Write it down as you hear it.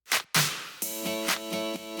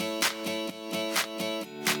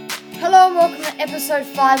Hello and welcome to episode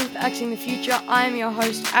 5 of Acting the Future. I am your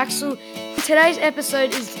host, Axel. Today's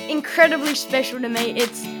episode is incredibly special to me.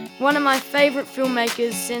 It's one of my favourite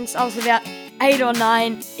filmmakers since I was about 8 or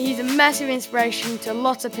 9. He's a massive inspiration to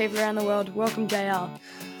lots of people around the world. Welcome, JR.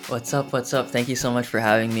 What's up? Thank you so much for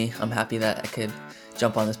having me. I'm happy that I could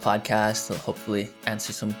jump on this podcast to hopefully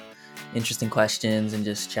answer some interesting questions and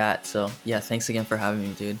just chat. So yeah, thanks again for having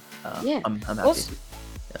me, dude. I'm happy.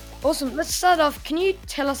 Awesome. Let's start off. Can you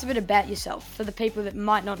tell us a bit about yourself for the people that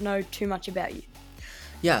might not know too much about you?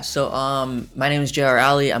 Yeah, so my name is J.R.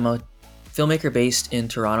 Ali. I'm a filmmaker based in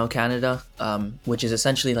Toronto, Canada, which is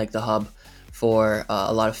essentially like the hub for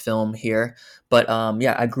a lot of film here. But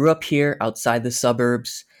yeah, I grew up here outside the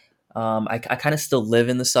suburbs. I kind of still live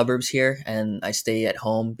in the suburbs here, and I stay at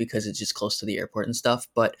home because it's just close to the airport and stuff.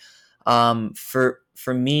 But for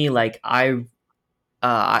me, like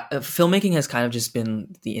filmmaking has kind of just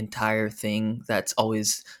been the entire thing that's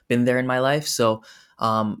always been there in my life. So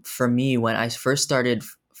for me, when I first started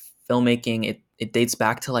filmmaking, it dates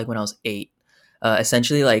back to like when I was 8.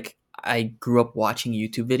 Essentially, like I grew up watching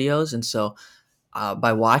YouTube videos, and so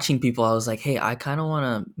by watching people, I was like, hey, I kind of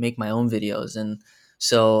want to make my own videos. And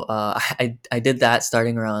so I did that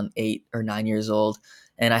starting around 8 or 9 years old.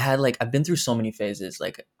 And I've been through so many phases.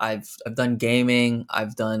 Like I've done gaming,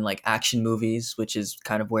 I've done like action movies, which is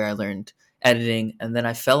kind of where I learned editing. And then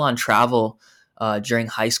I fell on travel during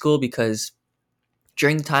high school because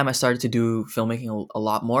during the time I started to do filmmaking a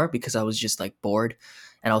lot more because I was just like bored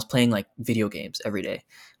and I was playing like video games every day.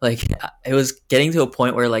 Like it was getting to a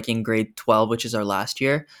point where like in grade 12, which is our last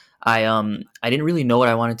year, I didn't really know what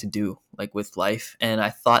I wanted to do like with life, and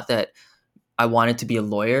I thought that I wanted to be a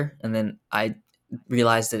lawyer, and then I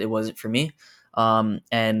realized that it wasn't for me.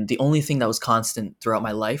 And the only thing that was constant throughout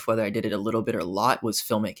my life, whether I did it a little bit or a lot, was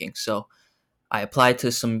filmmaking. So I applied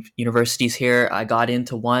to some universities here. I got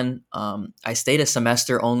into one. I stayed a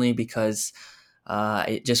semester only because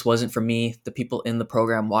it just wasn't for me. The people in the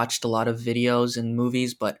program watched a lot of videos and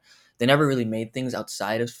movies, but they never really made things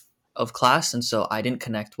outside of class, and so I didn't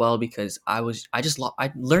connect well because I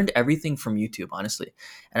learned everything from YouTube, honestly.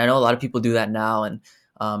 And I know a lot of people do that now,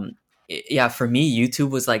 and yeah, for me, YouTube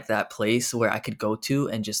was like that place where I could go to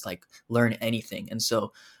and just like learn anything. And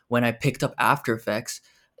so when I picked up After Effects,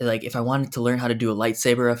 like if I wanted to learn how to do a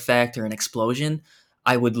lightsaber effect or an explosion,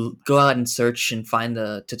 I would go out and search and find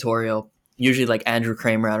the tutorial. Usually like Andrew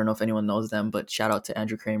Kramer. I don't know if anyone knows them, but shout out to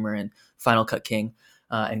Andrew Kramer and Final Cut King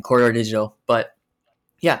and Corridor Digital. But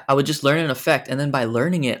yeah, I would just learn an effect, and then by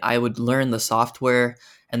learning it, I would learn the software,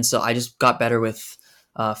 and so I just got better with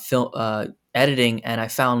film editing, and I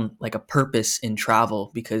found like a purpose in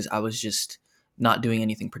travel because I was just not doing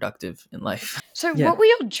anything productive in life. So Yeah. what were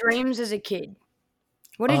your dreams as a kid?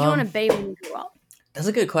 What did you want to Um, be when you grew up? that's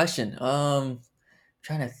a good question. Trying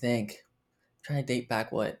to think, trying to date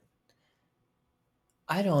back what.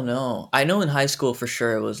 I don't know. I know in high school for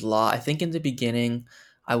sure it was law. I think in the beginning,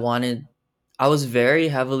 I wanted. I was very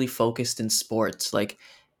heavily focused in sports. Like,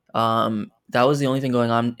 that was the only thing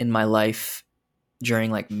going on in my life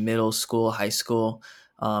during like middle school, high school.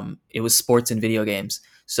 It was sports and video games.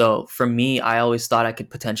 So for me, I always thought I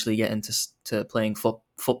could potentially get into to playing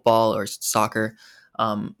football or soccer,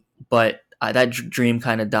 but that dream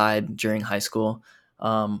kind of died during high school.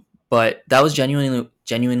 But that was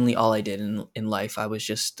genuinely all I did in life. I was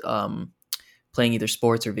just playing either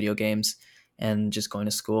sports or video games and just going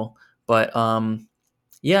to school. But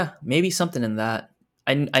yeah, maybe something in that.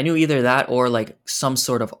 I knew either that or like some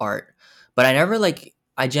sort of art, but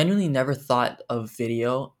I genuinely never thought of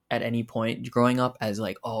video at any point growing up as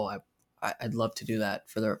like, oh, I'd love to do that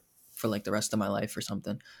for like the rest of my life or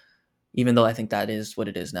something. Even though I think that is what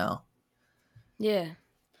it is now. Yeah.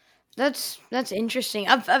 That's interesting.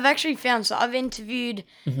 I've actually found, so I've interviewed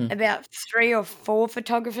Hmm. about 3 or 4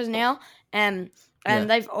 photographers now, um, Yeah, and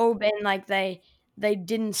they've all been like they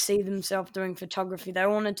didn't see themselves doing photography. They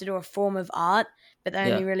wanted to do a form of art, but they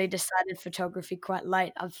only yeah, really decided photography quite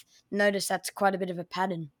late. I've noticed that's quite a bit of a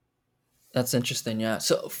pattern. that's interesting. Yeah.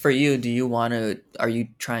 So for you, are you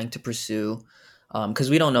trying to pursue? Because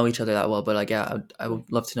we don't know each other that well, but like, yeah, I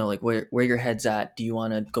would love to know like where your head's at. Do you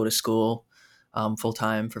want to go to school, full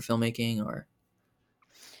time for filmmaking or?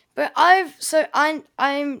 But I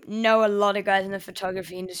know a lot of guys in the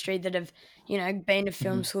photography industry that have, been to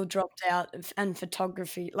film Mhm. school, dropped out, and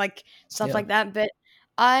photography, like stuff Yeah. like that. But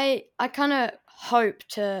I kind of hope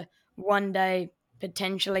to one day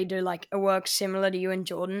potentially do like a work similar to you and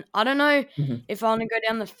Jordan. I don't know Hmm. if I want to go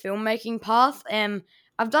down the filmmaking path.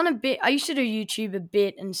 I've done a bit. I used to do YouTube a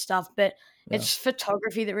bit and stuff, but Yeah. it's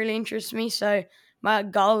photography that really interests me. So my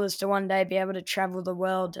goal is to one day be able to travel the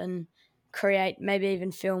world and create maybe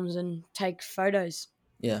even films and take photos.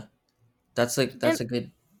 Yeah, that's like And that's a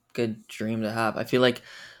good dream to have. I feel like,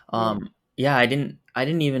 yeah, yeah, I didn't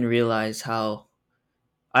even realize how,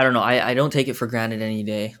 I don't know. I don't take it for granted any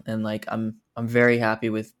day, and like I'm very happy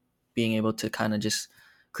with being able to kind of just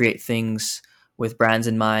create things with brands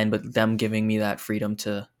in mind, but them giving me that freedom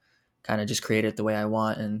to kind of just create it the way I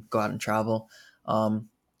want and go out and travel. Um,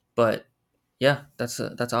 but yeah, that's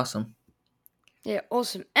awesome. yeah,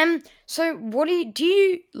 awesome. So what do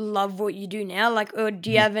you love what you do now? Like, or do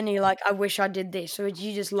you Mhm. have any like I wish I did this, or are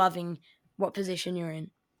you just loving what position you're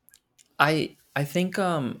in? I think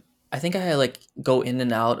I like go in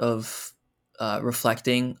and out of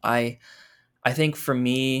reflecting. I think for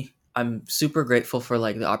me, I'm super grateful for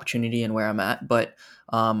like the opportunity and where I'm at, but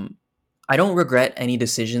um, I don't regret any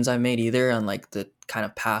decisions I've made either on like the kind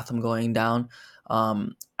of path I'm going down.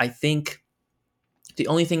 I think the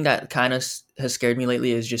only thing that kind of has scared me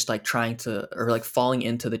lately is just like trying to, or like falling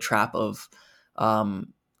into the trap of,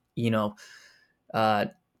 um, you know, uh,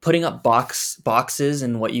 putting up boxes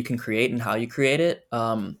and what you can create and how you create it.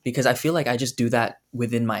 Because I feel like I just do that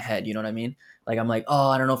within my head. You know what I mean? Like I'm like, oh,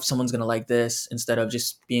 I don't know if someone's gonna like this, instead of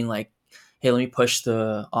just being like, hey, let me push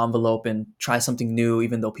the envelope and try something new,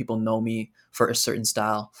 even though people know me for a certain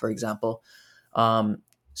style, for example. Um,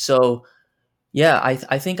 so yeah,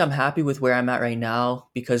 I think I'm happy with where I'm at right now,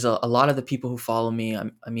 because a lot of the people who follow me,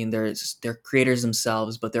 I mean, they're creators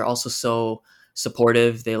themselves, but they're also so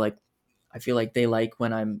supportive. They like, I feel like they like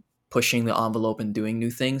when I'm pushing the envelope and doing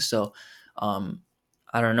new things. So, um,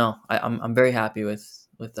 I don't know. I'm very happy with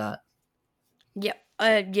that. Yeah,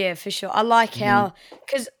 yeah, for sure. I like Hmm. how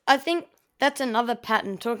because I think that's another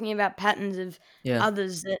pattern. Talking about patterns of Yeah.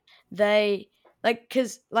 others that they like,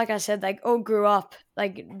 because like I said, they all grew up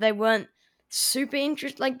like they weren't super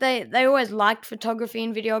interested. Like they always liked photography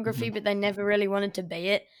and videography, Hmm. but they never really wanted to be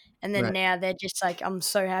it. And then Right. now they're just like, I'm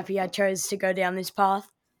so happy I chose to go down this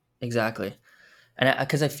path. Exactly. And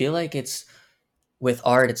because I feel like it's, with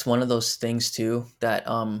art, it's one of those things too that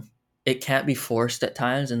it can't be forced at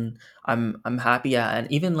times, and I'm happy at.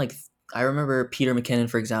 And even like, I remember Peter McKinnon,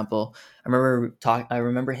 for example. I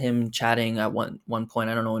remember him chatting at one point.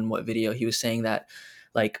 I don't know in what video he was saying that,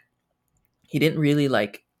 like, he didn't really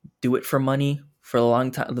like do it for money for a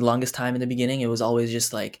long time. The longest time in the beginning, it was always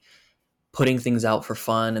just like putting things out for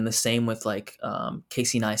fun. And the same with like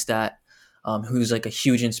Casey Neistat, who's like a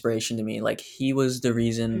huge inspiration to me. Like he was the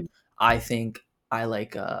reason Mm. I think I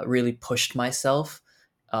like really pushed myself,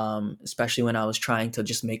 especially when I was trying to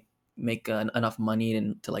just make enough money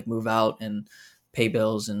and to like move out and pay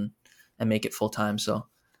bills and make it full time. So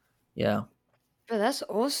yeah, But that's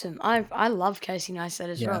awesome. I love Casey Neistat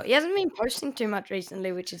as yeah. well. He hasn't been posting too much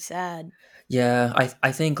recently, which is sad. Yeah,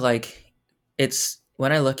 I think like, it's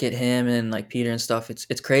when I look at him and like Peter and stuff,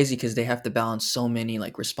 it's crazy because they have to balance so many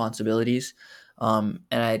like responsibilities. And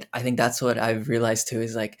I think that's what I've realized too,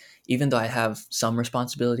 is like, even though I have some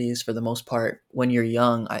responsibilities, for the most part, when you're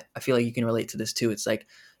young, I feel like you can relate to this too. It's like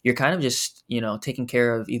you're kind of just, taking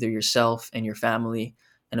care of either yourself and your family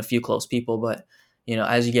and a few close people, but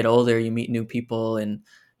as you get older, you meet new people and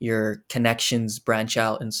your connections branch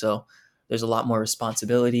out, and so there's a lot more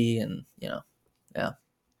responsibility, and yeah.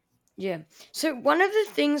 Yeah. So one of the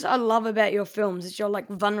things I love about your films is your like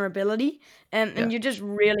vulnerability, Yeah. and you're just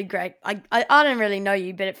really great. I don't really know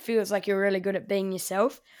you, but it feels like you're really good at being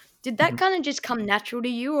yourself. Did that Mhm. kind of just come natural to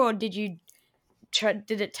you, or did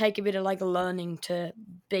it take a bit of like learning to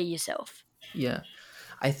be yourself? Yeah.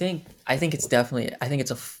 I think it's definitely, I think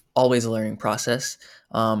it's always a learning process.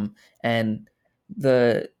 And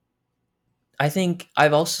the I think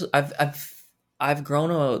I've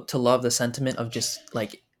grown to love the sentiment of just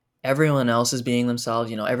like everyone else is being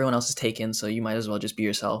themselves. Everyone else is taken, so you might as well just be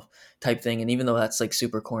yourself, type thing. And even though that's like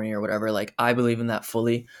super corny or whatever, like I believe in that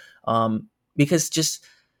fully, because just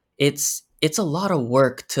it's a lot of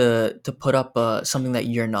work to put up something that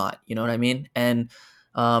you're not. You know what I mean? And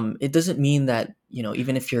it doesn't mean that,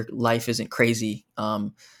 even if your life isn't crazy.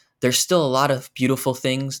 There's still a lot of beautiful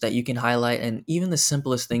things that you can highlight, and even the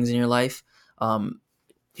simplest things in your life, um,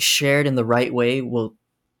 shared in the right way, will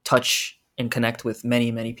touch and connect with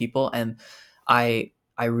many many people. And I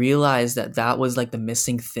realized that that was like the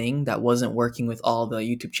missing thing that wasn't working with all the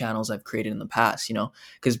YouTube channels I've created in the past.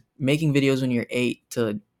 Because making videos when you're 8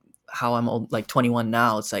 to how I'm old, like 21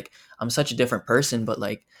 now, it's like I'm such a different person. But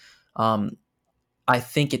like, um, I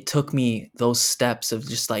think it took me those steps of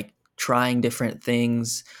just like trying different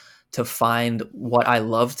things to find what I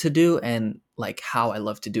love to do and like how I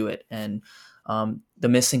love to do it. And the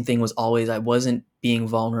missing thing was always, I wasn't being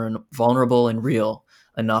vulnerable and real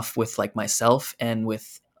enough with like myself and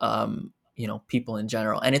with people in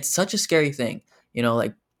general. And it's such a scary thing,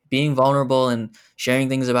 like being vulnerable and sharing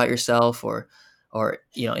things about yourself, or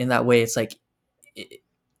in that way. It's like,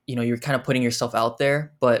 you're kind of putting yourself out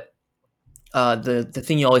there. But the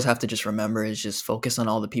thing you always have to just remember is just focus on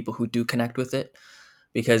all the people who do connect with it.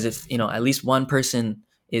 Because if at least one person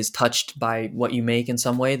is touched by what you make in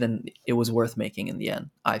some way, then it was worth making in the end,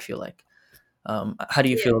 I feel like. How do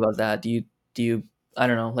you Yeah. feel about that? Do you I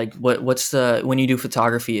don't know, like, what's the when you do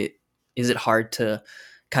photography, is it hard to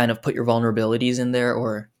kind of put your vulnerabilities in there,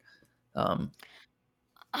 or um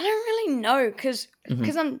I don't really know because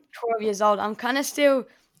mhm, I'm 12 years old. I'm kind of still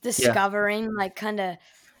yeah, discovering like kind of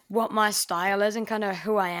what my style is and kind of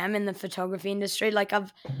who I am in the photography industry. Like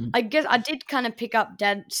mhm, I guess I did kind of pick up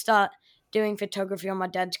start doing photography on my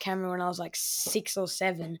dad's camera when I was like 6 or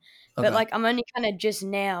 7, but okay, like I'm only kind of just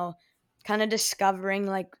now kind of discovering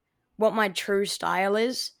like what my true style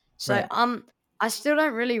is. So right, I still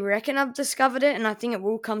don't really reckon I've discovered it, and I think it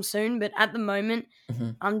will come soon. But at the moment,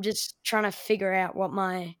 mhm, I'm just trying to figure out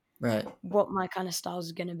right. what my kind of style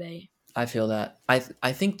is gonna be. I feel that. I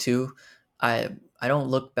think too. I don't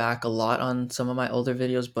look back a lot on some of my older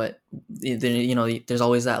videos, but there's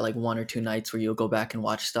always that like 1 or 2 nights where you'll go back and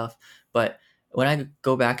watch stuff. But when I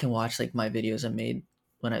go back and watch like my videos I made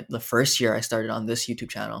when the first year I started on this YouTube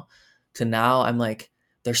channel to now, I'm like,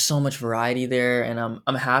 there's so much variety there, and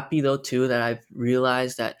I'm happy though too that I've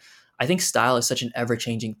realized that I think style is such an ever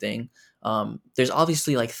changing thing. There's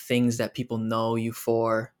obviously like things that people know you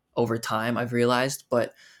for over time, I've realized,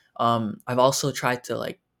 but I've also tried to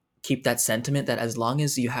like keep that sentiment that as long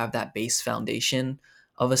as you have that base foundation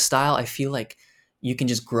of a style, I feel like you can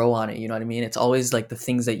just grow on it. You know what I mean? It's always like the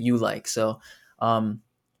things that you like. So, um,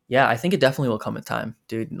 yeah, I think it definitely will come a time,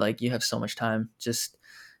 dude. Like, you have so much time. Just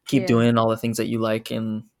keep Yeah. doing all the things that you like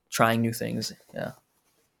and trying new things. Yeah.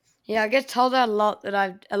 Yeah, I get told that a lot that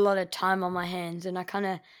I've a lot of time on my hands, and I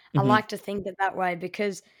Hmm. like to think it that way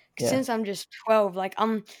because Yeah. since I'm just 12, like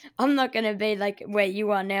I'm not gonna be like where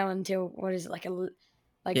you are now until what is it like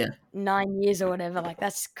Yeah. 9 years or whatever. Like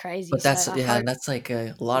that's crazy. But So that's, I yeah, hope, that's like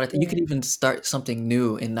a lot of, you yeah, could even start something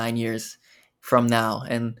new in 9 years from now,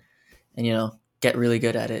 and get really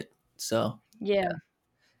good at it. So yeah. yeah,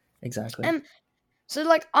 exactly. And so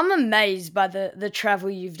like I'm amazed by the travel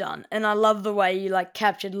you've done, and I love the way you like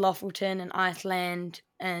captured Lofoten and Iceland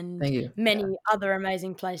and Thank you. many other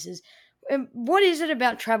amazing places. What is it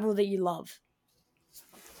about travel that you love?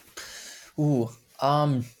 Ooh,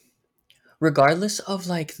 um, regardless of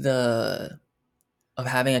like the of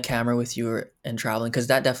having a camera with you, and traveling, because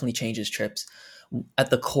that definitely changes trips. At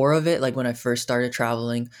the core of it, like when I first started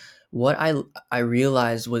traveling, what I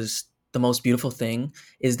realized was the most beautiful thing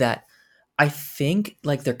is that I think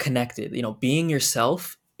like they're connected. Being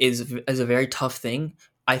yourself is a very tough thing.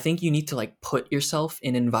 I think you need to like put yourself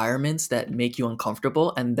in environments that make you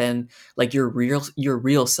uncomfortable, and then like your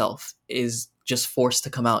real self is just forced to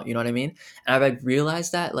come out. You know what I mean? And I've like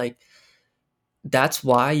realized that like that's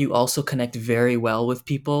why you also connect very well with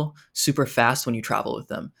people super fast when you travel with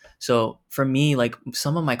them. So for me, like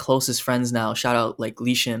some of my closest friends now, shout out like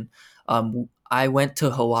Lishan, I went to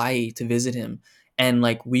Hawaii to visit him, and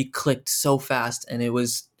like we clicked so fast, and it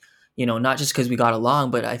was, not just because we got along,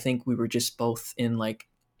 but I think we were just both in like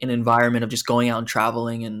an environment of just going out and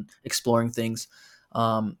traveling and exploring things.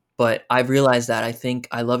 But I've realized that I think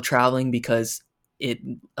I love traveling because it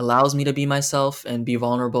allows me to be myself and be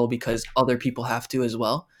vulnerable, because other people have to as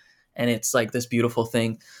well, and it's like this beautiful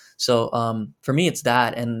thing. So for me it's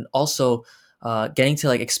that, and also getting to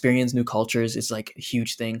like experience new cultures is like a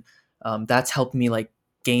huge thing. That's helped me like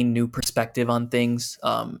gain new perspective on things,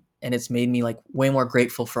 and it's made me like way more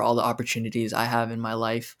grateful for all the opportunities I have in my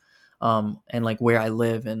life, and like where I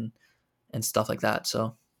live, and stuff like that.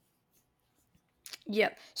 So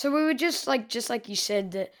Yep. So we were just like you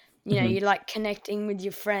said that mhm, you like connecting with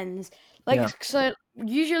your friends. yeah, Like so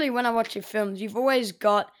usually when I watch your films, you've always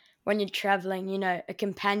got when you're traveling, a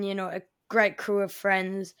companion or a great crew of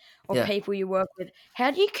friends or yeah. people you work with.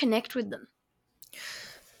 How do you connect with them?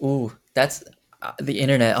 Ooh, that's the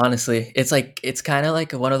internet. Honestly, it's kind of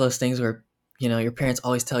like one of those things where your parents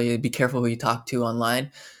always tell you be careful who you talk to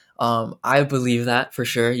online. I believe that for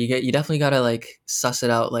sure. You definitely gotta like suss it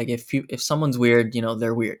out. Like if someone's weird,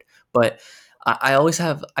 they're weird. But I always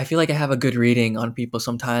have. I feel like I have a good reading on people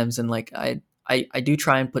sometimes, and like I do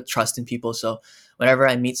try and put trust in people. So whenever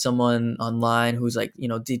I meet someone online who's like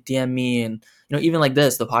DM me, and even like the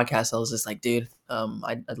podcast, I was just like, dude,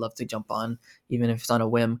 I'd love to jump on even if it's on a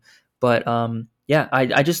whim. But yeah,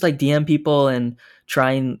 I just like DM people and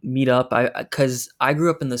try and meet up. Because I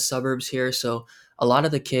grew up in the suburbs here, so a lot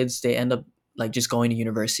of the kids they end up like just going to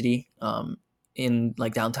university. in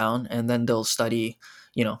like downtown, and then they'll study,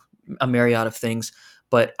 you know, a myriad of things.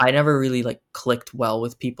 But I never really like clicked well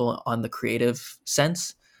with people on the creative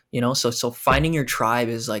sense, you know. So finding your tribe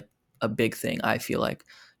is like a big thing. I feel like,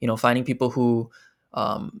 you know, finding people who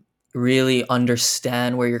um, really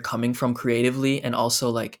understand where you're coming from creatively, and also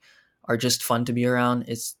like are just fun to be around.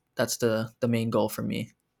 Is That's the main goal for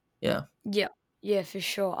me. Yeah. Yeah, yeah, for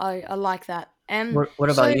sure. I like that. What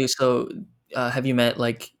about So you? So, have you met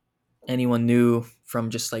like anyone new from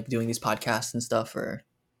just like doing these podcasts and stuff? Or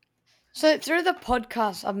So through the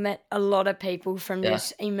podcast, I've met a lot of people from yeah.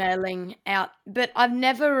 just emailing out, but I've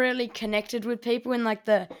never really connected with people in like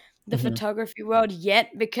the Hmm. photography world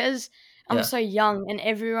yet because I'm Yeah. so young and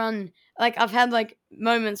everyone like I've had like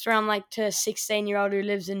moments where I'm like to a 16-year-old who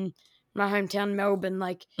lives in my hometown Melbourne,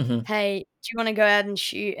 like, Hmm. hey, do you want to go out and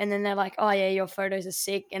shoot? And then they're like, oh yeah, your photos are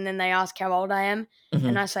sick. And then they ask how old I am,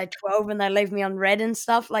 and Hmm. I say 12, and they leave me on red and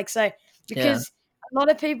stuff. Like so, Yeah. because a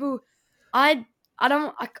lot of people, I I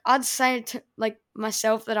don't. I'd say to like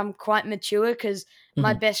myself that I'm quite mature because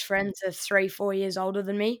my Hmm. best friends are 3, 4 years older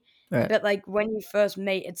than me. Right. But like when you first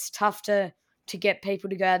meet, it's tough to get people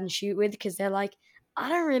to go out and shoot with because they're like, I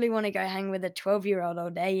don't really want to go hang with a 12-year-old all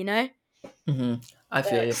day, you know. Hmm. I So,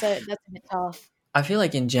 feel you. so that's a bit tough. I feel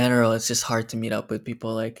like in general, it's just hard to meet up with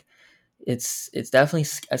people. Like, it's definitely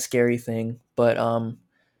a scary thing, but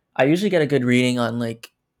I usually get a good reading on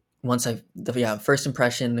like once yeah, first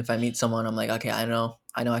impression. If I meet someone, I'm like, okay, I know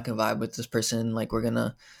I can vibe with this person. Like, we're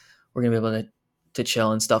gonna be able to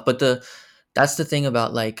chill and stuff. But that's the thing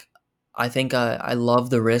about like, I think I love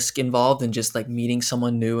the risk involved in just like meeting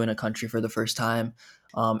someone new in a country for the first time.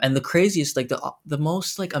 And the craziest, like the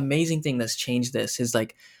most like amazing thing that's changed this is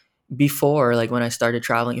like before, like when I started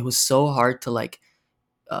traveling, it was so hard to like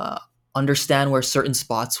uh, understand where certain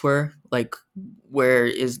spots were, like where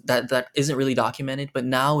is that isn't really documented. But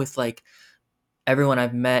now with like everyone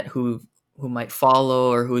I've met who might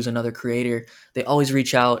follow or who is another creator, they always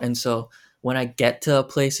reach out. And so when I get to a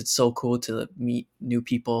place, it's so cool to meet new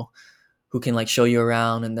people who can like show you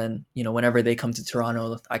around. And then, you know, whenever they come to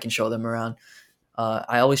Toronto, I can show them around.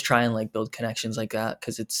 I always try and like build connections like that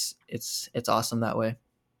because it's awesome that way.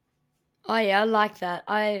 Oh yeah, I like that.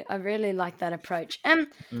 I really like that approach.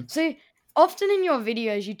 Mhm. So often in your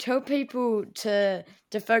videos, you tell people to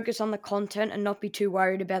focus on the content and not be too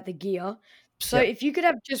worried about the gear. So Yep. if you could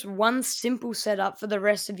have just one simple setup for the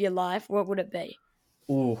rest of your life, what would it be?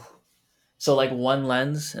 Ooh. So like one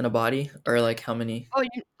lens and a body, or like how many? Oh,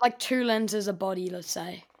 like two lenses a body, let's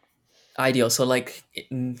say. Ideal. So like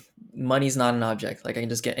money's not an object. Like I can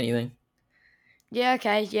just get anything. Yeah,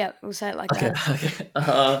 okay, yeah, we'll say it like Okay. that. Okay.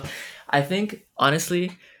 I think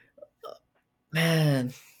honestly,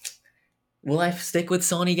 man, will I stick with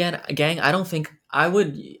Sony again? Gang, I don't think I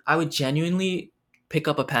would. I would genuinely pick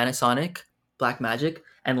up a Panasonic Blackmagic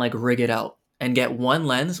and like rig it out and get one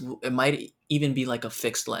lens. It might even be like a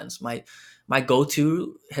fixed lens. My go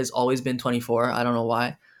to has always been 24. I don't know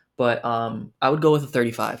why, but I would go with a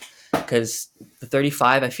 35 because the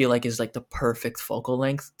 35 I feel like is like the perfect focal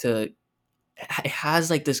length to. It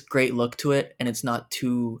has like this great look to it, and it's not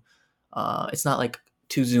like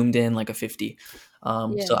too zoomed in like a 50.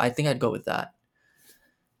 So Yeah. I think I'd go with that.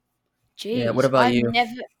 Yeah. What Jeez, about you?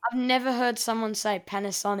 I've never heard someone say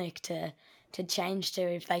Panasonic to change to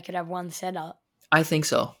if they could have one setup. I think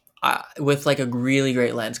so. With like a really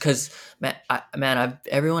great lens, because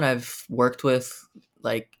everyone I've worked with,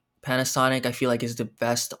 like Panasonic, I feel like is the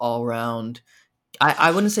best all around.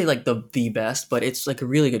 I wouldn't say like the best, but it's like a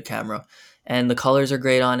really good camera, and the colors are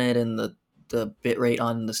great on it, and the bit rate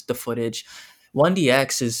on the footage.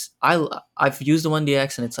 1DX is I've used the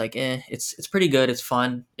 1DX, and it's like it's pretty good. It's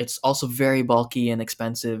fun. It's also very bulky and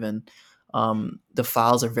expensive, and the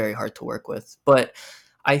files are very hard to work with. But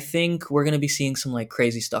I think we're gonna be seeing some like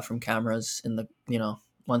crazy stuff from cameras in the, you know,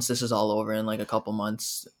 once this is all over in like a couple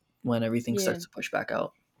months, when everything Yeah. starts to push back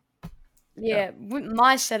out. Yeah. Yeah, with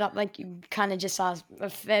my setup, like you kind of just asked a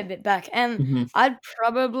fair bit back, and Hmm. I'd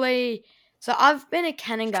probably so I've been a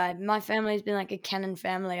Canon guy. My family's been like a Canon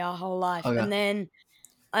family our whole life, Okay. and then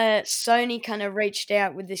Sony kind of reached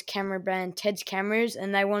out with this camera brand, Ted's Cameras,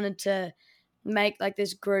 and they wanted to make like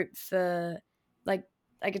this group for like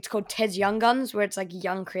like it's called Ted's Young Guns, where it's like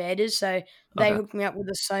young creators. So they Okay. hooked me up with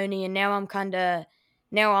a Sony, and now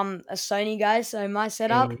I'm a Sony guy. So my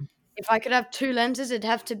setup, Hey. if I could have two lenses, it'd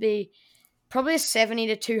have to be probably a 70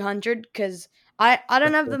 to 200 because I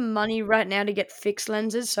don't That's have good. the money right now to get fixed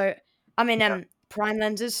lenses. So I mean Yeah. prime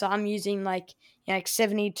lenses. So I'm using like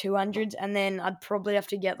 70 200s, and then I'd probably have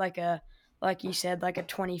to get like you said like a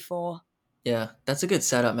 24. Yeah, that's a good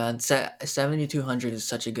setup, man. 7200 is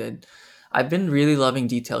such a good. I've been really loving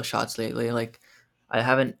detail shots lately. Like I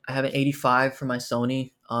have an 85 for my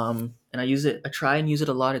Sony, and I use it. I try and use it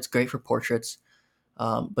a lot. It's great for portraits,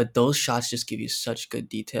 but those shots just give you such good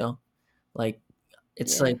detail. Like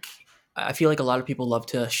it's Yeah. like I feel like a lot of people love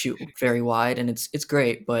to shoot very wide, and it's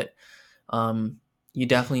great, but um, you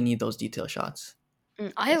definitely need those detail shots.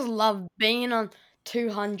 I just love being on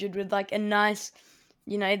 200 with like a nice,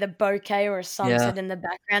 the bouquet or a Yeah, sunset in the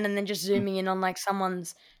background, and then just mm, zooming in on like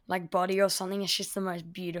someone's like body or something. It's just the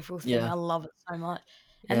most beautiful thing. yeah, I love it so much.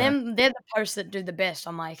 And yeah. then they're the posts that do the best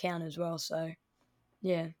on my account as well. So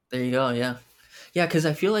yeah, There you go. Yeah, yeah. Because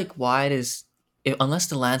I feel like wide is unless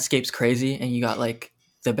the landscape's crazy and you got like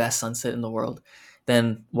the best sunset in the world,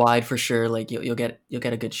 then wide for sure. Like you'll get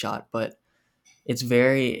a good shot, but it's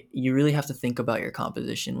very you really have to think about your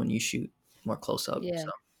composition when you shoot more close up. yeah,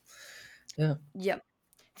 So yeah. yep.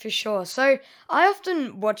 For sure. So I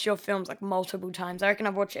often watch your films like multiple times. I reckon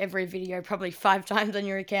I've watched every video probably 5 times on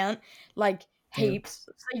your account, like Yeah. heaps.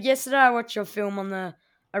 So yesterday I watched your film on the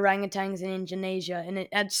orangutans in Indonesia, and it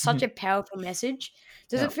had such Mhm. a powerful message.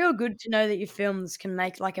 Does Yeah. it feel good to know that your films can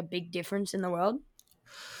make like a big difference in the world?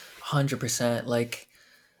 100%. Like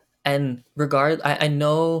and I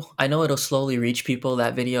know it'll slowly reach people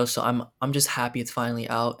that video, so I'm just happy it's finally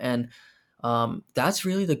out. And that's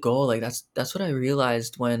really the goal. Like that's what I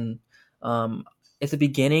realized when um at the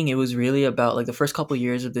beginning it was really about like the first couple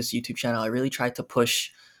years of this YouTube channel. I really tried to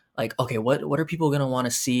push like, okay, what are people gonna want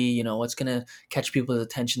to see? You know, what's gonna catch people's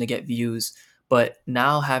attention to get views? But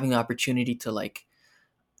now having the opportunity to like,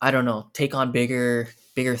 I don't know, take on bigger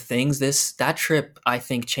things. This that trip I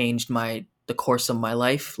think changed my the course of my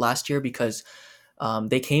life last year because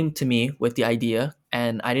they came to me with the idea,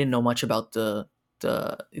 and I didn't know much about the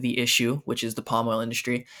issue, which is the palm oil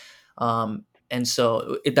industry. And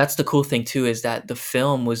so that's the cool thing too, is that the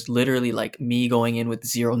film was literally like me going in with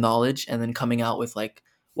zero knowledge and then coming out with like,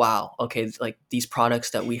 wow, okay, it's like these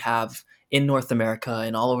products that we have in North America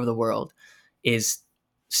and all over the world is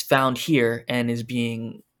found here and is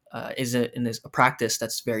being is a practice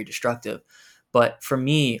that's very destructive. But for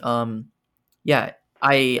me, yeah,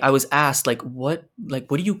 I was asked like what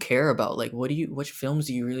do you care about, like what films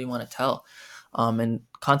do you really want to tell, and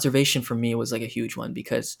conservation for me was like a huge one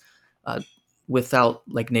because uh, without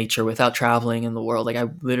like nature, without traveling in the world, like I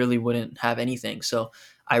literally wouldn't have anything. So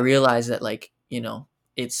I realized that like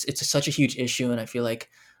such a huge issue, and I feel like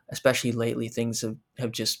especially lately things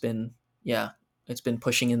have just been, yeah, it's been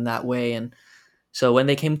pushing in that way. And so when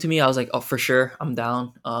they came to me, I was like, oh, for sure, I'm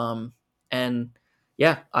down. And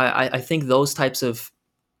yeah, I think those types of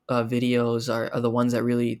videos are the ones that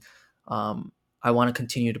really I want to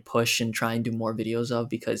continue to push and try and do more videos of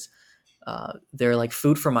because they're like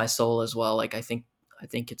food for my soul as well. Like I think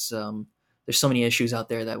it's there's so many issues out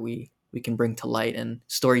there that we can bring to light, and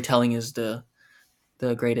storytelling is the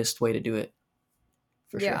greatest way to do it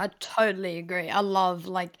for Yeah, sure. I totally agree. I love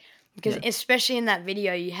like because Yeah. especially in that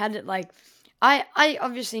video you had it like I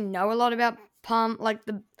obviously know a lot about palm like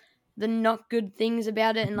the not good things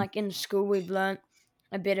about it, and Mhm. like in school we've learnt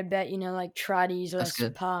a bit about like try to use That's less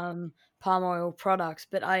good. palm oil products,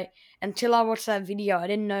 but I until I watched that video I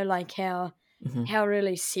didn't know like Hmm. how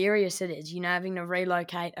really serious it is, having to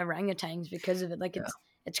relocate orangutans because of it. Like Yeah.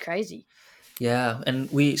 it's crazy. Yeah, and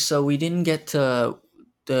we didn't get to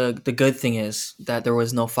the good thing is that there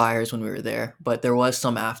was no fires when we were there, but there was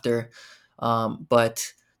some after.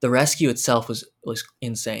 But the rescue itself was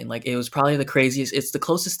insane. Like it was probably the craziest. It's the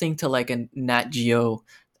closest thing to like a Nat Geo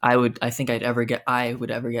I think I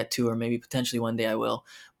would ever get to, or maybe potentially one day I will.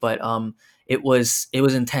 But it was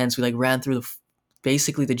intense. We like ran through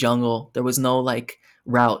basically the jungle. There was no like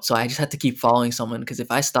route, so I just had to keep following someone because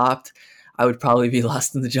if I stopped, I would probably be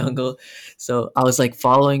lost in the jungle. So I was like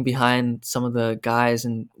following behind some of the guys,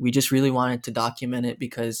 and we just really wanted to document it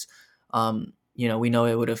because, we know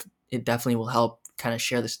it definitely will help kind of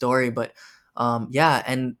share the story. But yeah,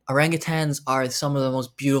 and orangutans are some of the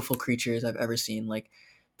most beautiful creatures I've ever seen. Like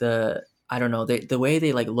I don't know, the way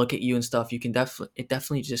they like look at you and stuff, you can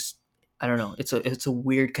definitely just, I don't know, it's a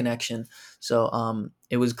weird connection. So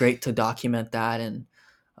it was great to document that and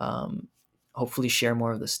um, hopefully share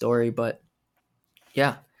more of the story. But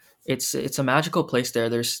yeah, it's a magical place there.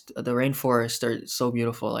 There's the rainforests are so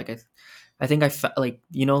beautiful. Like I think like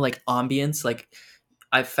like ambience. Like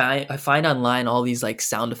I find online all these like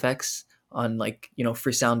sound effects on like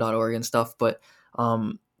freesound.org and stuff. But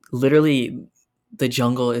um, literally the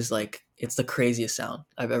jungle is like it's the craziest sound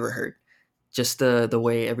I've ever heard. Just the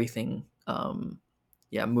way everything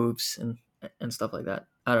yeah moves and stuff like that.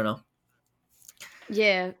 I don't know.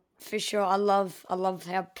 Yeah, for sure. I love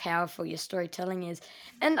how powerful your storytelling is.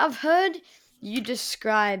 And I've heard you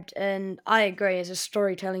described, and I agree, as a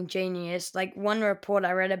storytelling genius. Like one report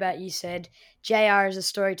I read about you said, JR is a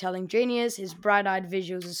storytelling genius. His bright eyed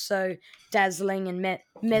visuals are so dazzling and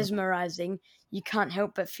Yeah. mesmerizing, you can't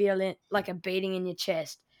help but feel it like a beating in your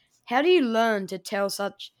chest. How do you learn to tell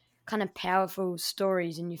such kind of powerful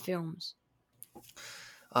stories in your films?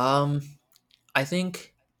 Um, I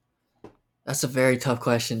think that's a very tough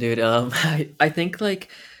question, dude. I think like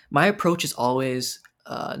my approach is always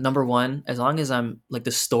number one, as long as I'm like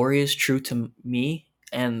the story is true to me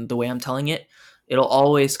and the way I'm telling it, it'll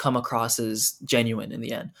always come across as genuine in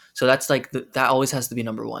the end. So that's like that always has to be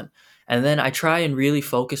number one. And then I try and really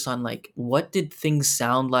focus on like what did things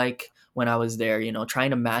sound like when I was there, trying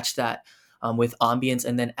to match that with ambience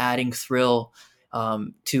and then adding thrill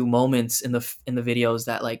to moments in the videos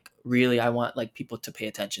that like really I want like people to pay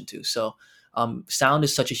attention to. So sound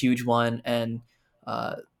is such a huge one, and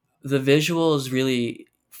uh, the visuals really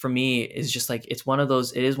for me is just like it's one of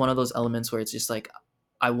those. It is one of those elements where it's just like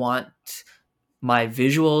I want my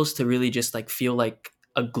visuals to really just like feel like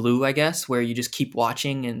a glue, I guess, where you just keep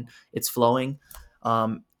watching and it's flowing,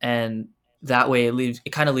 and that way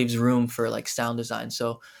it kind of leaves room for like sound design.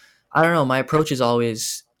 So I don't know. My approach is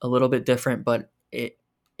always a little bit different, but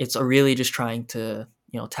it's really just trying to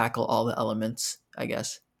tackle all the elements, I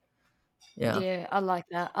guess. Yeah. Yeah, I like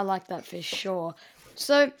that. I like that for sure.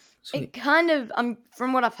 So it Sweet. kind of,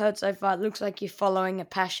 from what I've heard so far, it looks like you're following a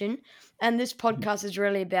passion, and this Mhm. podcast is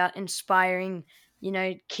really about inspiring,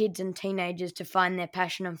 kids and teenagers to find their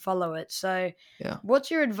passion and follow it. So, Yeah,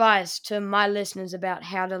 what's your advice to my listeners about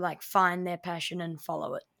how to like find their passion and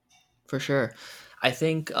follow it? for sure. I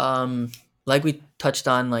think, like we touched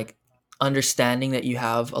on, like understanding that you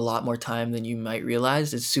have a lot more time than you might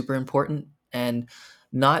realize is super important, and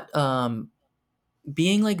not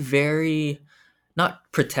being like very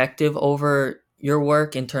not protective over your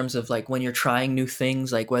work in terms of like when you're trying new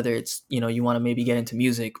things, like whether it's you want to maybe get into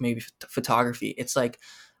music, maybe photography. It's like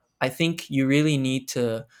I think you really need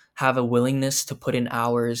to have a willingness to put in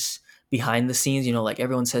hours behind the scenes. Like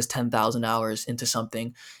everyone says 10,000 hours into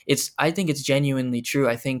something. I think it's genuinely true.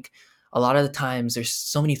 I think a lot of the times there's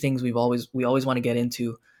so many things we always want to get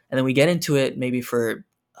into, and then we get into it maybe for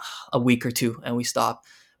a week or two and we stop.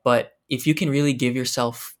 But if you can really give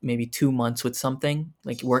yourself maybe 2 months with something,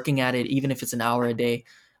 like working at it, even if it's an hour a day,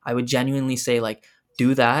 I would genuinely say like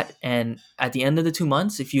do that. And at the end of the 2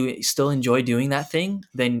 months, if you still enjoy doing that thing,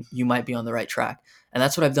 then you might be on the right track. And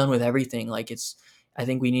that's what I've done with everything. Like I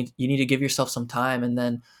think you need to give yourself some time. And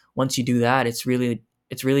then once you do that, it's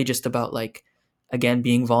really just about like, again,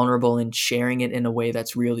 being vulnerable and sharing it in a way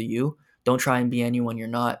that's really you. Don't try and be anyone you're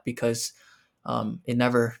not, because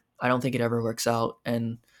I don't think it ever works out.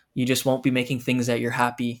 And you just won't be making things that you're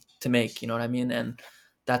happy to make. You know what I mean? And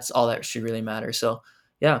that's all that should really matter. So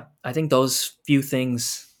yeah, I think those few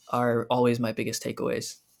things are always my biggest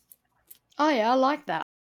takeaways. Oh yeah, I like that.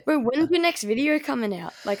 But Yeah. when's your next video coming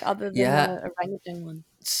out? Like other than Yeah. the orangutan one?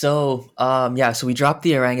 So we dropped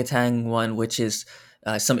the orangutan one, which is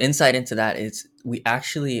some insight into that. Is we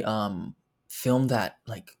actually filmed that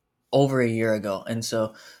like over a year ago, and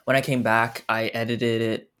so when I came back, I edited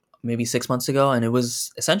it maybe 6 months ago, and it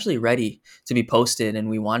was essentially ready to be posted, and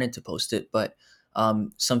we wanted to post it, but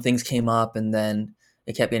some things came up, and then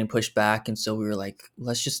it kept getting pushed back, and so we were like,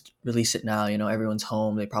 let's just release it now. Everyone's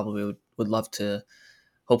home; they probably would love to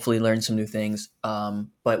hopefully learn some new things.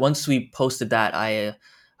 But once we posted that,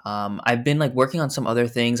 I've been like working on some other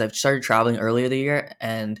things. I've started traveling earlier the year,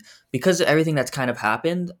 and because of everything that's kind of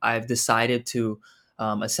happened, I've decided to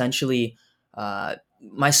essentially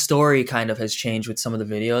my story kind of has changed with some of the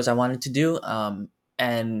videos I wanted to do,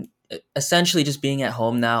 and essentially just being at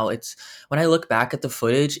home now. It's when I look back at the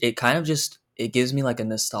footage, it kind of just it gives me like a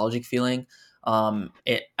nostalgic feeling.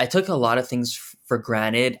 I took a lot of things for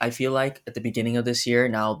granted, I feel like, at the beginning of this year,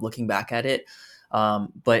 now looking back at it.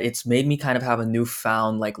 But it's made me kind of have a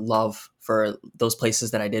newfound like love for those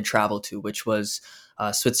places that I did travel to, which was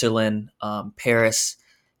Switzerland, Paris,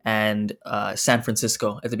 and San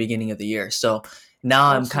Francisco at the beginning of the year. So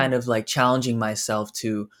now I'm Awesome. kind of like challenging myself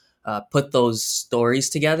to put those stories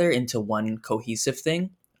together into one cohesive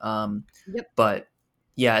thing. Um, Yep. but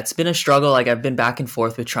yeah, it's been a struggle. Like I've been back and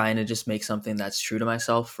forth with trying to just make something that's true to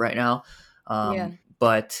myself right now. Yeah.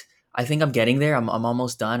 But I think I'm getting there. I'm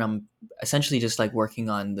almost done. I'm essentially just like working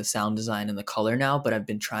on the sound design and the color now, but I've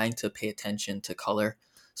been trying to pay attention to color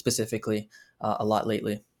specifically a lot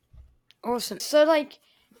lately. Awesome. So, like,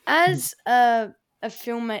 Mhm. as a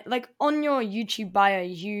filmmaker, like on your YouTube bio,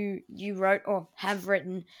 you wrote or have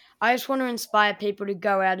written, I just want to inspire people to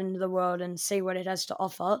go out into the world and see what it has to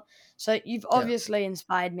offer. So you've Yeah. obviously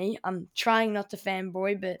inspired me. I'm trying not to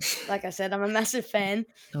fanboy, but like I said, I'm a massive fan.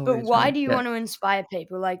 No But worries, why man. do you Yeah. want to inspire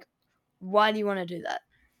people? Like, why do you want to do that?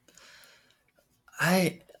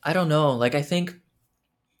 I don't know. Like I think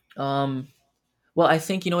um well, I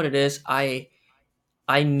think you know what it is.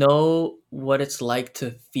 I know what it's like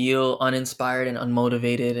to feel uninspired and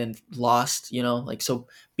unmotivated and lost, like so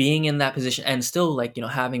being in that position and still like,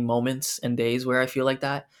 having moments and days where I feel like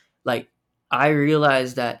that, like I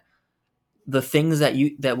realized that the things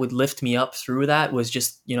that would lift me up through that was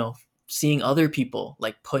just, seeing other people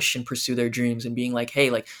like push and pursue their dreams and being like, hey,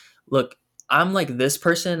 like look, I'm like this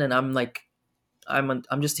person and I'm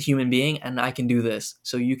just a human being and I can do this.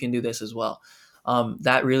 So you can do this as well.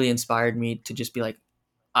 That really inspired me to just be like,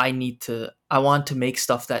 I want to make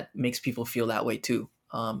stuff that makes people feel that way too.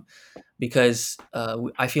 Because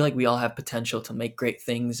I feel like we all have potential to make great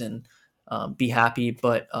things and be happy.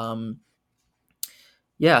 But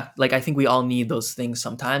yeah, like I think we all need those things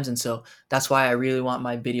sometimes. And so that's why I really want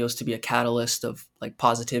my videos to be a catalyst of like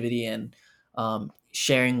positivity and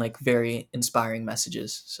sharing like very inspiring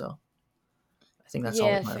messages. So I think that's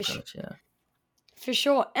always Yeah, my approach. Yeah. for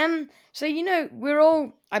sure. So we're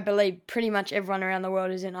all, I believe, pretty much everyone around the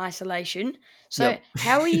world is in isolation. So Yep.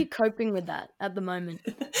 how are you coping with that at the moment?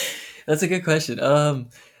 That's a good question.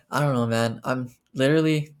 I don't know, man. I'm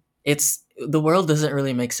literally it's the world doesn't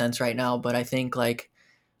really make sense right now, but I think like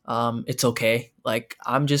it's okay. Like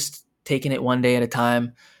I'm just taking it one day at a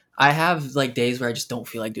time. I have like days where I just don't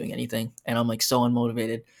feel like doing anything and I'm like so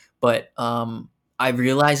unmotivated. But I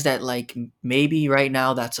realized that like maybe right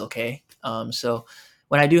now that's okay. So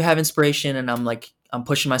when I do have inspiration and I'm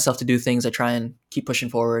pushing myself to do things, I try and keep pushing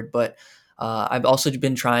forward. But I've also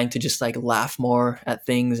been trying to just like laugh more at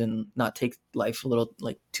things and not take life a little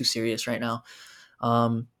like too serious right now.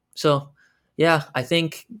 So yeah, I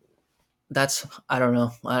think that's I don't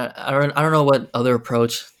know. I don't know what other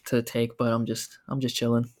approach to take, but I'm just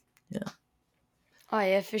chilling. Yeah. Oh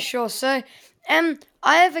yeah, for sure. So,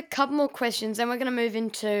 I have a couple more questions, and we're gonna move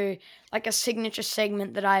into like a signature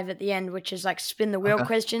segment that I have at the end, which is like spin the wheel Okay.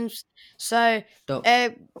 questions. So, Dope.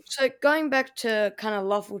 uh, so going back to kind of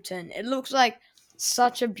Lofoten, it looks like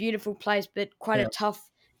such a beautiful place, but quite a Yeah. tough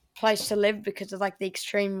place to live because of like the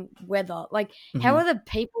extreme weather. Like, how Hmm. are the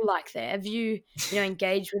people like there? Have you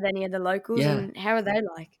engaged with any of the locals, Yeah. and how are they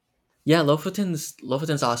like? Yeah.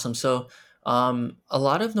 Lofoten's awesome. So a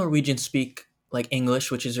lot of Norwegians speak like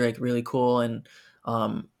English, which is like really cool, and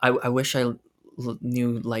I wish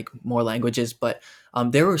knew like more languages, but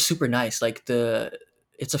they were super nice. Like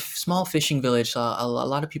it's a small fishing village, so a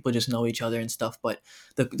lot of people just know each other and stuff. But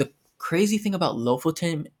the crazy thing about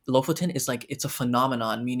Lofoten is like it's a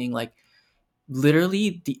phenomenon, meaning like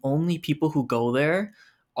literally the only people who go there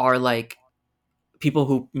are like people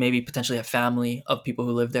who maybe potentially have family of people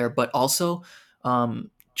who live there, but also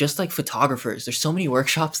just like photographers. There's so many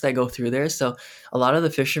workshops that go through there, so a lot of the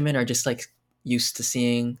fishermen are just like used to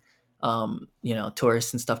seeing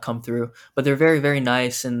tourists and stuff come through. But they're very very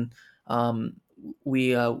nice, and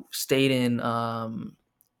we stayed in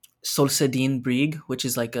Solsedin Brig, which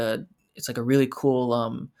is like a really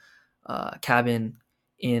cool cabin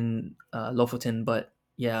in Lofoten. But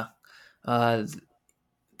yeah, uh,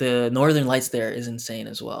 the Northern Lights there is insane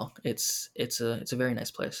as well. It's a very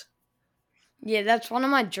nice place. Yeah, that's one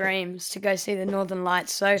of my dreams to go see the Northern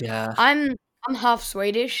Lights. So Yeah. I'm half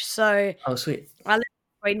Swedish, so Oh, sweet. I live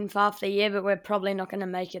in Sweden for half the year, but we're probably not going to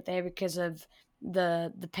make it there because of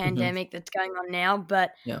the Hmm. pandemic that's going on now.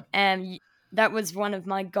 But Yeah. that was one of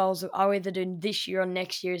my goals. I'll either do this year or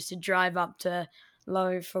next year is to drive up to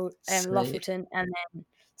Sweet. Lofoten and then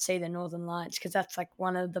see the Northern Lights because that's like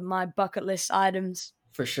one of my bucket list items.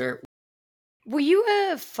 For sure. Were you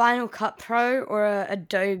a Final Cut Pro or a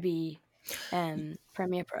Adobe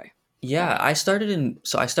Premiere Pro Yeah, guy? I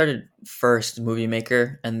started first Movie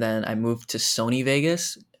Maker, and then I moved to Sony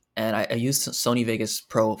Vegas, and I used Sony Vegas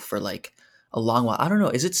Pro for like a long while. I don't know.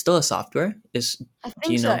 Is it still a software? I Do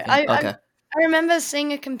think you so. know? Okay. I remember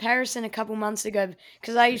seeing a comparison a couple months ago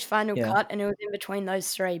because I used Final Yeah. Cut and it was in between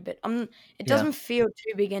those three, but it Yeah. doesn't feel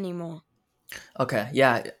too big anymore. Okay.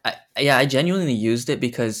 Yeah. I genuinely used it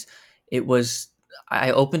because it was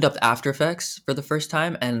I opened up After Effects for the first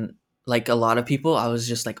time, and like a lot of people, I was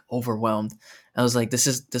just like overwhelmed. I was like,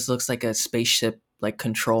 this looks like a spaceship like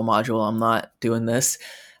control module. I'm not doing this.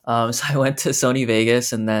 So I went to Sony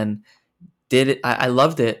Vegas and then did it. I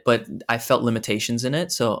loved it, but I felt limitations in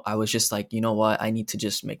it. So I was just like, you know what? I need to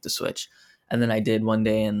just make the switch. and then I did one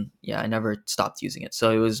day, and yeah, I never stopped using it.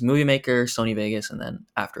 So it was Movie Maker, Sony Vegas, and then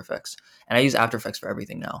After Effects. And I use After Effects for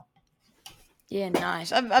everything now. Yeah,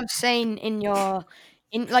 nice. I've seen in your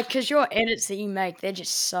in like because your edits that you make, they're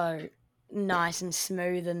just so nice and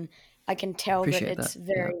smooth, and I can tell that Appreciate that. it's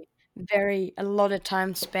Yeah. very a lot of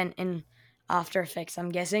time spent in After Effects, I'm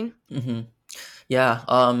guessing. hmm Yeah.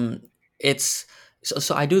 It's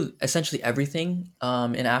so I do essentially everything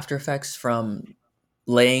in After Effects, from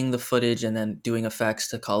laying the footage and then doing effects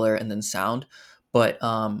to color and then sound. But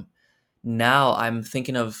now I'm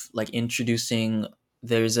thinking of like introducing.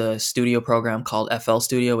 There's a studio program called FL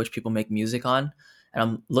Studio, which people make music on, and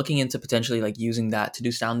I'm looking into potentially like using that to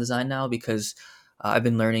do sound design now, because I've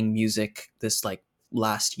been learning music this like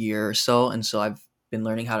last year or so, and so I've been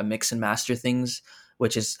learning how to mix and master things,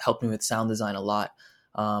 which has helped me with sound design a lot.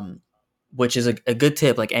 Um, which is a good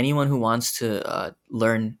tip. Like anyone who wants to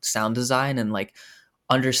learn sound design and like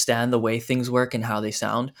understand the way things work and how they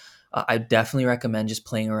sound, I definitely recommend just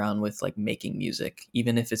playing around with like making music,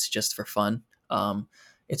 even if it's just for fun.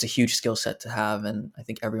 It's a huge skill set to have, and I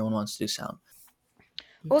think everyone wants to do sound.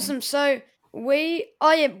 Mhm. Awesome. So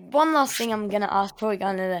oh yeah, one last thing I'm gonna ask before we go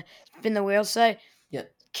into the spin the wheel. So Yeah.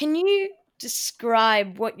 can you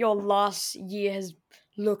describe what your last year has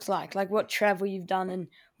looked like what travel you've done and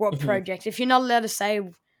what Mhm. projects? If you're not allowed to say,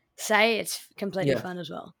 it's completely Yeah. fine as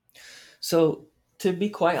well. So to be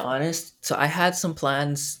quite honest, so I had some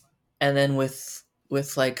plans, and then with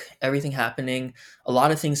like everything happening, a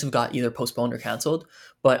lot of things have got either postponed or canceled.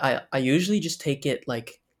 But I usually just take it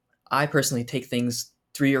like, I personally take things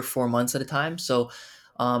 3 or 4 months at a time. So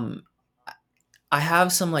um, I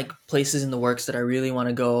have some like places in the works that I really want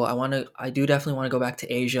to go. I do definitely want to go back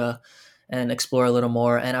to Asia and explore a little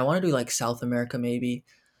more, and I want to do like South America maybe.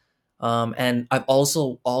 And I've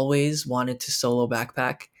also always wanted to solo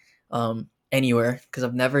backpack anywhere, because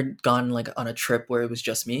I've never gone like on a trip where it was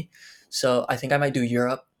just me. So I think I might do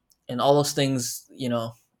Europe and all those things.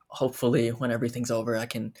 Hopefully when everything's over, I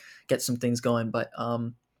can get some things going. But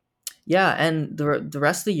yeah, and the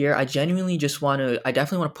rest of the year, I genuinely just want to. I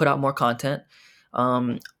definitely want to put out more content.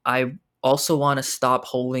 I also want to stop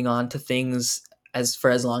holding on to things as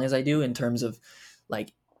long as I do, in terms of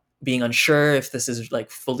like being unsure if this is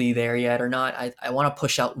like fully there yet or not. I want to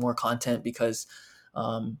push out more content, because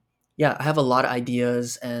yeah, I have a lot of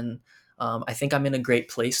ideas, and I think I'm in a great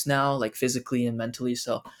place now, like physically and mentally.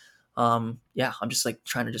 So yeah, I'm just like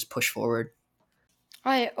trying to just push forward.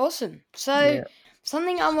 All right, awesome. So Yeah.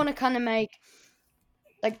 something I want to kind of make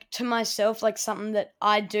like to myself, like something that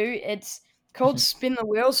I do. It's called Mhm. Spin the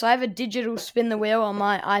Wheel. So I have a digital spin the wheel on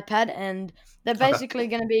my iPad, and they're Okay. basically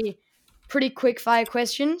going to be pretty quick fire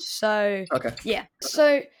questions. So Okay. yeah.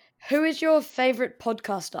 So who is your favorite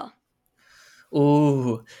podcaster?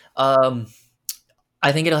 Ooh, um,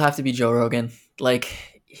 I think it'll have to be Joe Rogan. Like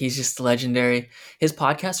he's just legendary. His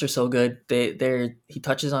podcasts are so good. He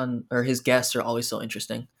touches on, or his guests are always so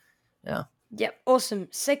interesting. Yeah. Yep, awesome.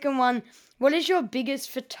 Second one, what is your biggest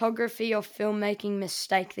photography or filmmaking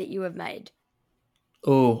mistake that you have made?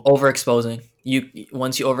 Ooh, overexposing.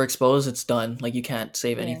 Once you overexpose, it's done. Like you can't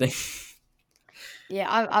save Yeah. anything. Yeah,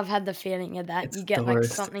 I've had the feeling of that. You It's the get like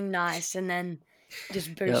worst. something nice and then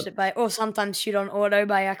just boost Yep. it by, or sometimes shoot on auto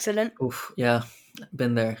by accident. Oof. Yeah.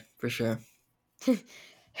 Been there for sure.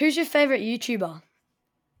 Who's your favorite YouTuber?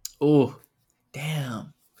 Ooh.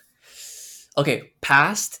 Damn. Okay.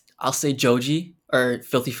 Past, I'll say Joji or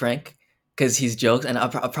Filthy Frank, because he's jokes, and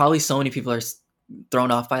probably so many people are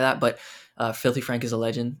thrown off by that. But Filthy Frank is a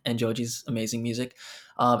legend, and Joji's amazing music.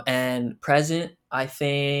 And present, I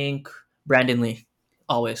think Brandon Lee,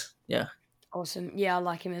 always. Yeah. Awesome. Yeah, I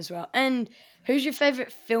like him as well. And who's your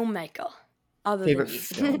favorite filmmaker other than Favorite you?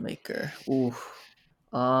 filmmaker. Ooh.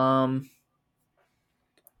 Um,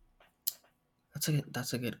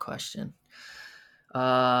 that's a good question.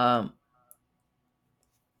 Um,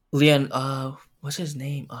 Leon. What's his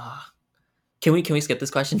name? Can we skip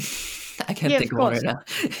this question? I can't Yeah, think of of one course. right now.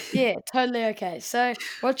 Yeah, totally okay. So,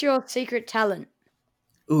 what's your secret talent?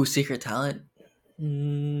 Ooh, secret talent.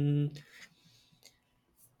 Mm,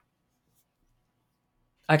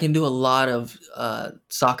 I can do a lot of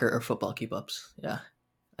soccer or football keep ups. Yeah,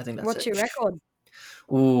 I think that's What's it. your record?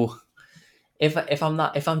 Ooh, if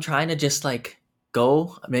I'm trying to just like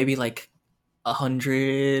go, maybe like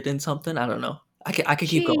 100 and something. I don't know. I could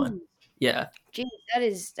keep going. Jeez. Yeah. Gee,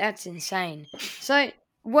 that's insane. So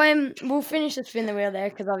when we'll finish the spin the wheel there,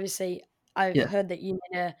 because obviously I've Yeah. heard that you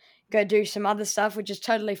need to go do some other stuff, which is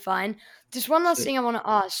totally fine. Just one last Sweet. thing I want to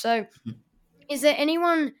ask. So, is there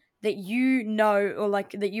anyone that you know or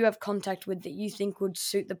like that you have contact with that you think would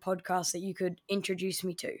suit the podcast that you could introduce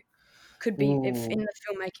me to? could be if in Ooh, the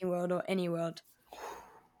filmmaking world or any world?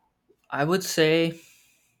 I would say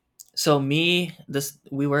so. Me, this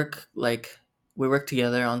we work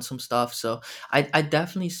together on some stuff. So I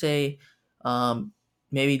definitely say, um,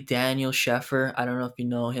 maybe Daniel Sheffer. I don't know if you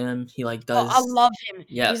know him. He like Oh, I does. love him.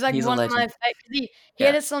 Yeah, He's like he's a one of my legend. favorite. He Yeah,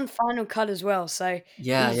 edits on Final Cut as well, so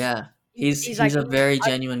yeah, he's yeah. he's like He's a very I,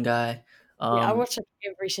 genuine guy. yeah, I Um, watch like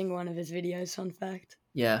every single one of his videos. Fun fact.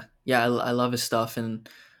 yeah, yeah. I love his stuff, and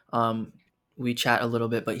um, we chat a little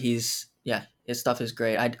bit. But his stuff is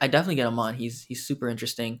great. I definitely get him on. He's super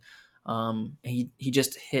interesting. He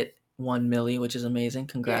just hit 1 milli, which is amazing.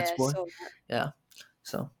 Congrats, Yeah, boy. so Yeah.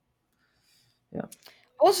 So yeah.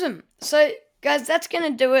 awesome. So, guys, that's going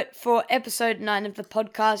to do it for episode 9 of the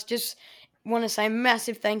podcast. Just want to say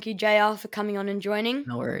massive thank you, JR, for coming on and joining.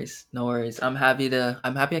 No worries. No worries. I'm happy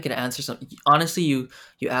I could answer some. Honestly, you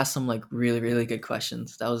asked some like really good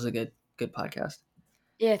questions. That was a good podcast.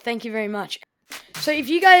 Yeah, thank you very much. So if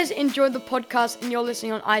you guys enjoyed the podcast and you're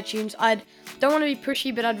listening on iTunes, I don't want to be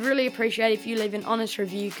pushy, but I'd really appreciate if you leave an honest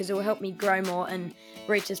review because it will help me grow more and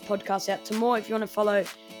reach this podcast out to more. If you want to follow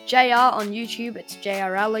JR on YouTube, it's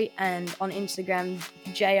JR Ali, and on Instagram,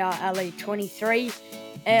 JR Ali23.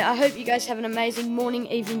 I hope you guys have an amazing morning,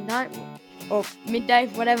 evening, night, or midday,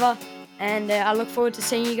 whatever. And I look forward to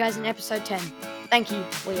seeing you guys in episode 10. Thank you.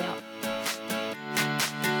 We out.